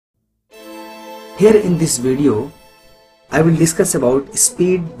Here in this video, I will discuss about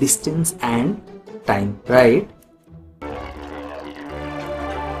speed, distance and time, right?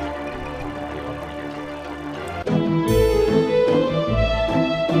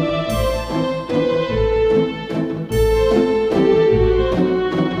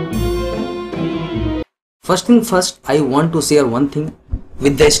 First thing first, I want to share one thing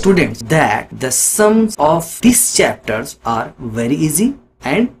with the students, that the sums of these chapters are very easy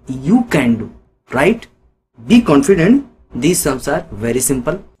and you can do, right? Be confident, these sums are very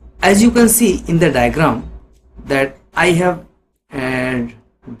simple. As you can see in the diagram that I have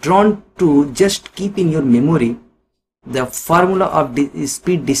drawn to just keep in your memory the formula of the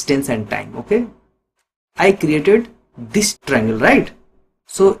speed, distance and time. Okay, I created this triangle, right?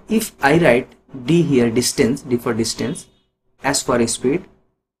 So if I write D here, distance, D for distance, S for speed,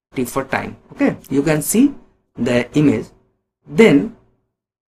 T for time, okay, you can see the image. Then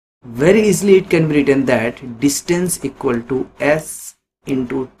very easily it can be written that distance equal to S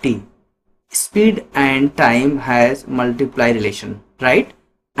into T. Speed and time has multiply relation, right?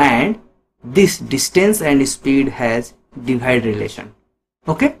 And this distance and speed has divide relation.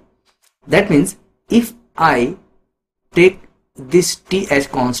 Okay, that means if I take this T as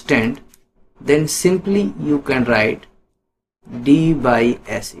constant, then simply you can write D by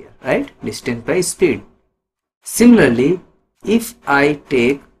S here, right? Distance by speed. Similarly, if I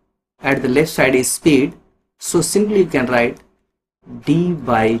take at the left side is speed, so simply you can write D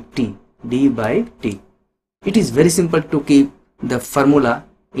by T, D by T. It is very simple to keep the formula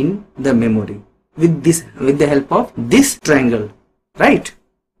in the memory with the help of this triangle, right?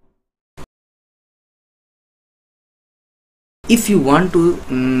 If you want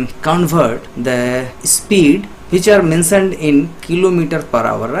to convert the speed which are mentioned in kilometer per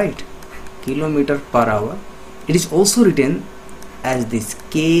hour, right? Kilometer per hour, it is also written as this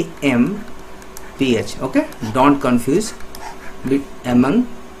kmph. Okay, don't confuse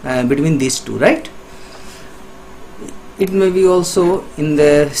between these two, right? It may be also in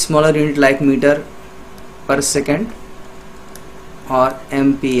the smaller unit like meter per second or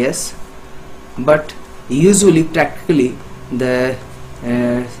mps, but usually practically the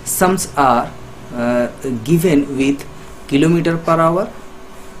sums are given with kilometer per hour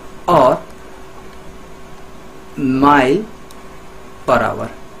or mile per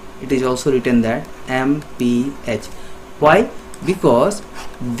hour. It is also written that mph. Why? Because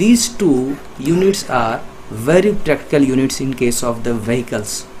these two units are very practical units in case of the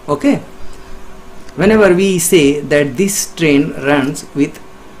vehicles. Okay, whenever we say that this train runs with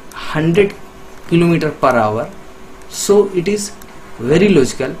 100 km per hour, so it is very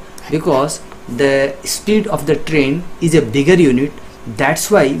logical because the speed of the train is a bigger unit.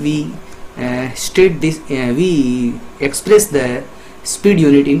 That's why we state this, we express the speed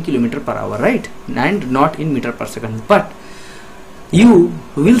unit in kilometer per hour, right? And not in meter per second. But you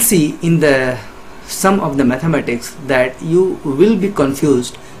will see in the sum of the mathematics that you will be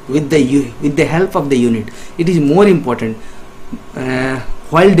confused with the help of the unit. It is more important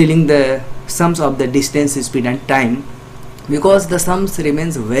while dealing the sums of the distance, speed and time, because the sums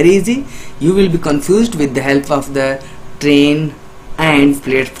remains very easy. You will be confused with the help of the train and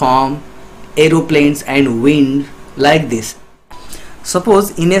platform, aeroplanes and wind, like this.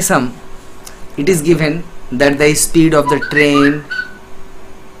 Suppose in a sum it is given that the speed of the train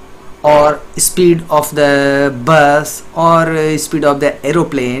or speed of the bus or speed of the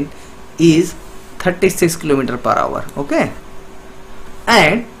aeroplane is 36 km per hour. Okay,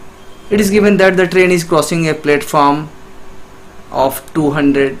 and it is given that the train is crossing a platform of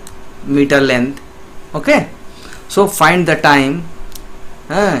 200 meter length. Okay, so find the time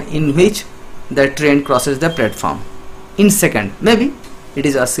in which the train crosses the platform in second. Maybe it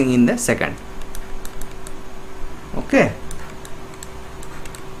is asking in the second. Okay,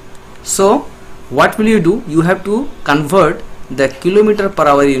 so what will you do? You have to convert the kilometer per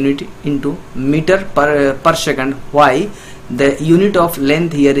hour unit into meter per second. Why? The unit of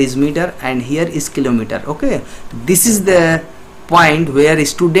length here is meter and here is kilometer. Okay, this is the point where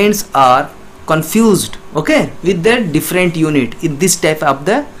students are confused, okay, with the different unit in this type of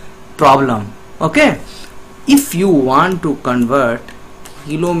the problem. Okay, if you want to convert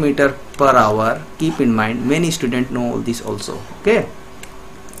kilometer per hour, keep in mind many students know all this also. Okay,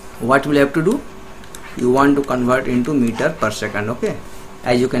 what will you have to do? You want to convert into meter per second. Okay,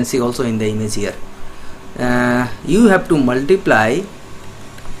 as you can see also in the image here, you have to multiply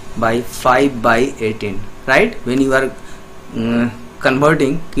by 5 by 18, right? When you are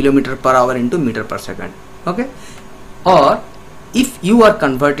converting kilometer per hour into meter per second. Okay, or if you are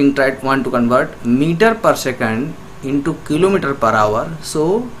want to convert meter per second into kilometer per hour,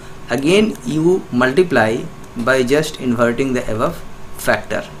 so again you multiply by just inverting the above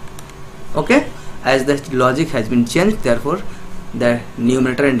factor. Okay, as the logic has been changed, therefore the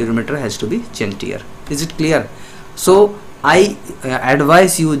numerator and denominator has to be changed here. Is it clear? So I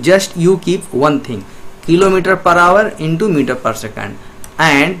advise you, just you keep one thing, kilometer per hour into meter per second,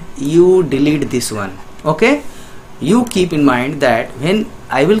 and you delete this one. Okay, you keep in mind that when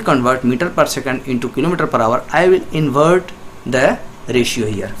I will convert meter per second into kilometer per hour, I will invert the ratio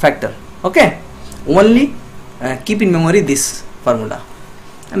here, factor. Okay, only keep in memory this formula,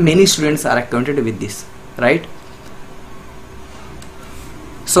 and many students are acquainted with this, right?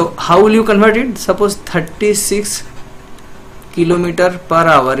 So how will you convert it? Suppose 36 kilometer per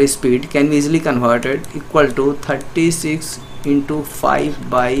hour speed can be easily converted equal to 36 into 5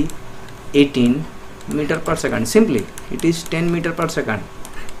 by 18 meter per second. Simply it is 10 meter per second.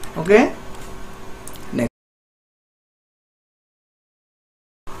 Okay, next,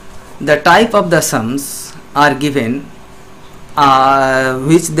 the type of the sums are given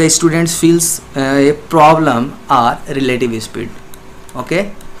which the students feels a problem are relative speed.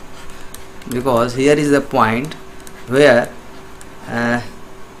 Okay, because here is the point where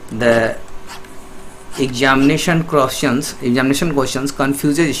the examination questions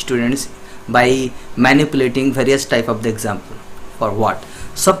confuses students by manipulating various type of the example. For what?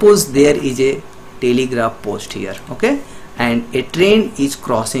 Suppose there is a telegraph post here, okay, and a train is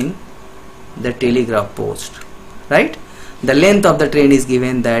crossing the telegraph post, right? The length of the train is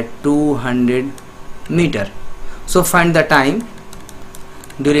given that 200 meter. So find the time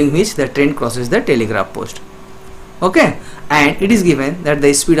during which the train crosses the telegraph post. Okay, and it is given that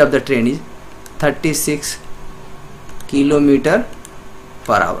the speed of the train is 36 kilometer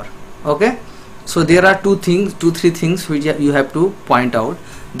per hour. Okay, so there are two, three things which you have to point out.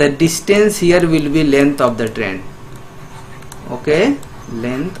 The distance here will be length of the train. Okay,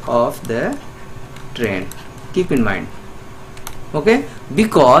 length of the train, keep in mind. Okay,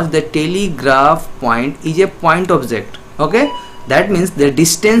 because the telegraph point is a point object. Okay, that means the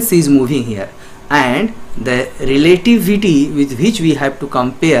distance is moving here, and the relativity with which we have to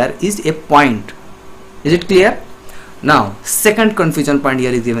compare is a point. Is it clear? Now second confusion point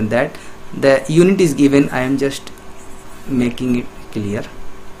here is given that the unit is given, I am just making it clear,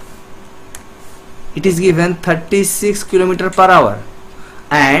 it is given 36 kilometer per hour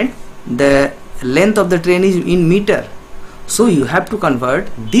and the length of the train is in meter. So you have to convert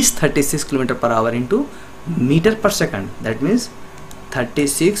this 36 kilometer per hour into meter per second. That means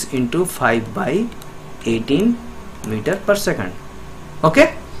 36 into 5 by 18 meter per second.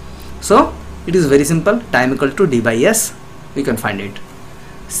 Okay, so it is very simple, time equal to d by s, we can find it.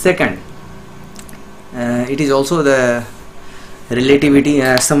 Second, it is also the relativity,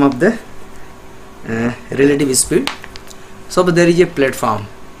 sum of the relative speed. So there is a platform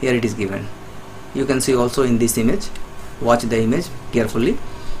here, it is given, you can see also in this image, watch the image carefully,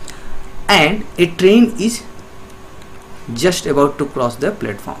 and a train is just about to cross the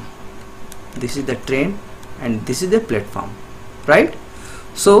platform. This is the train and this is the platform, right?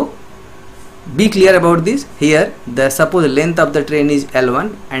 So be clear about this. Here the suppose length of the train is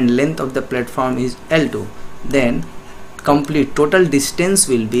L1 and length of the platform is L2, then complete total distance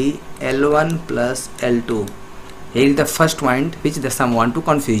will be L1 plus L2. Here is the first point which the sum want to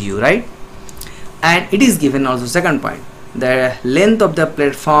confuse you, right? And it is given also second point, the length of the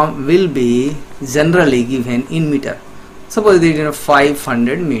platform will be generally given in meter. Suppose it is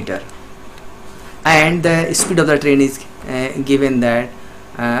 500 meter and the speed of the train is given that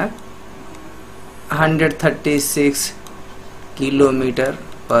 136 kilometer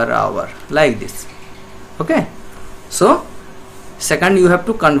per hour, like this. Okay, so second you have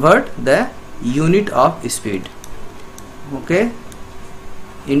to convert the unit of speed, okay,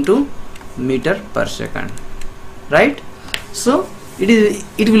 into meter per second, right? So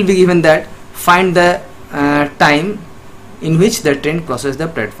it will be given that find the time in which the train crosses the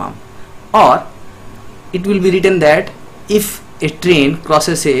platform, or it will be written that if a train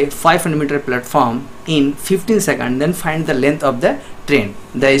crosses a 500 meter platform in 15 seconds, then find the length of the train.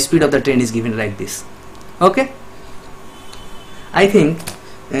 The speed of the train is given like this. Okay, I think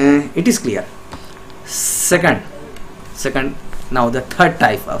it is clear. Second, now the third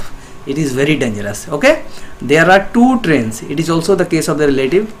type of, it is very dangerous. Okay, there are two trains, it is also the case of the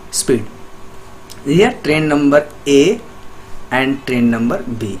relative speed. Here train number A and train number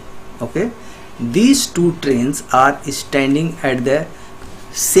B. Okay, these two trains are standing at the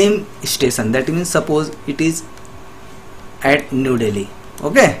same station, that means suppose it is at New Delhi.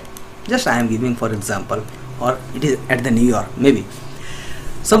 Okay, just I am giving for example, or it is at the New York maybe.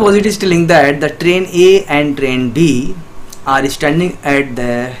 Suppose it is telling that the train A and train B are standing at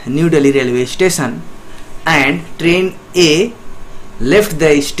the New Delhi railway station, and train A left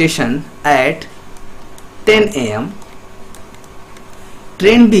the station at 10 am.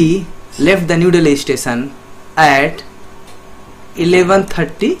 Train B left the New Delhi station at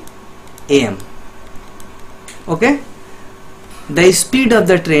 11:30 am. Okay, the speed of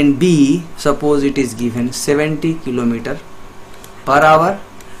the train B, suppose it is given 70 km per hour,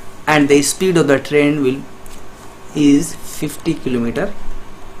 and the speed of the train is 50 km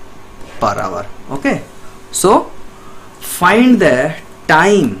per hour. Okay, so find the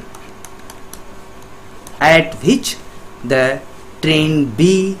time at which the train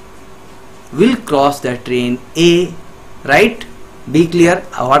B will cross the train A, right? Be clear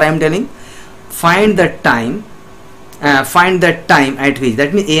what I am telling. Find the time at which,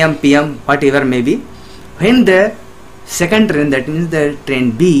 that means AM, PM, whatever may be, when the second train, that means the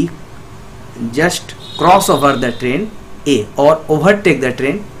train B, just cross over the train A or overtake the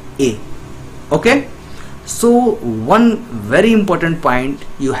train A. Okay, so one very important point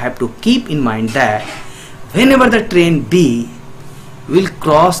you have to keep in mind, that whenever the train B will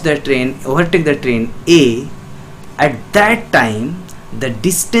cross the train, overtake the train A, at that time the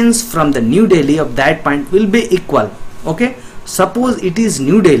distance from the New Delhi of that point will be equal. Okay, suppose it is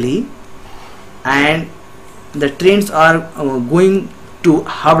New Delhi and the trains are going to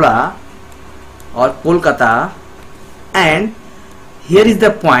Howrah or Kolkata, and here is the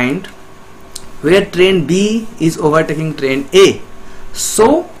point where train B is overtaking train A.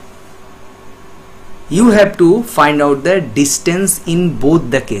 So you have to find out the distance in both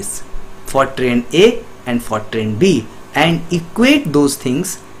the case, for train A and for train B, and equate those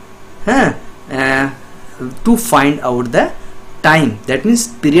things to find out the time, that means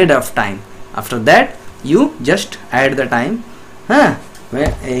period of time. After that you just add the time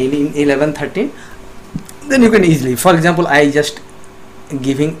in 11:13, then you can easily, for example, I just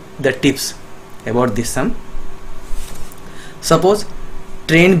giving the tips about this sum. Suppose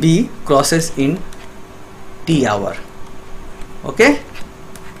train B crosses in T hour. Okay,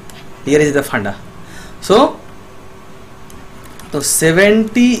 here is the funda. So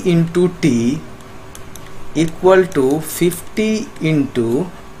 70 into T equal to 50 into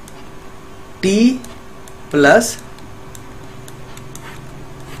T plus,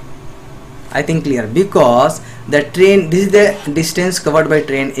 I think clear, because the train, this is the distance covered by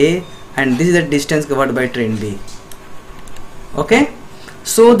train A and this is the distance covered by train B. Okay,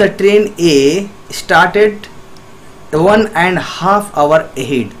 so the train A started 1.5 hours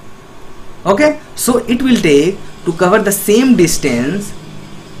ahead. Okay, so it will take, to cover the same distance,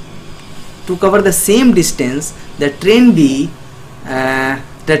 the train B,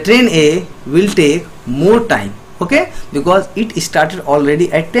 the train A will take more time. Okay, because it started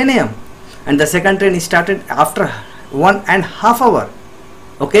already at 10 am and the second train started after 1.5 hours.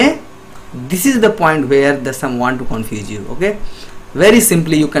 Okay, this is the point where the sum want to confuse you. Okay, very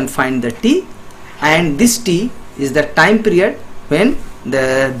simply you can find the T, and this T is the time period when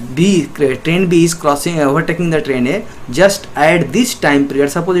the train B is overtaking the train A. Just add this time period,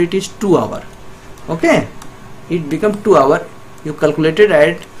 suppose it is 2 hours. Okay, it becomes 2 hours, you calculated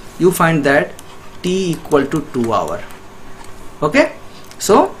it, you find that T equal to 2 hours. Okay,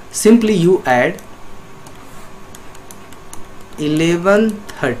 so simply you add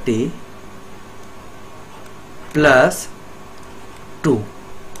 11:30 plus 2,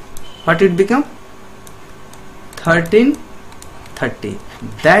 what it become? 13:30.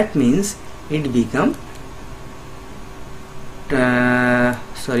 That means it become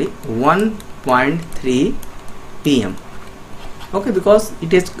 1.3 PM. Okay, because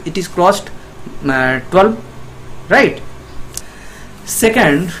it is crossed 12, right?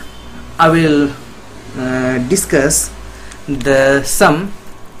 Second, I will discuss the sum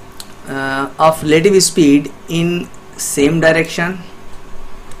of relative speed in same direction.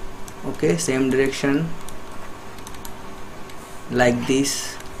 Okay, same direction, like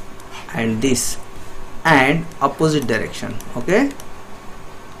this and opposite direction. Okay,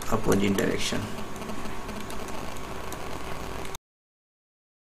 opposite direction.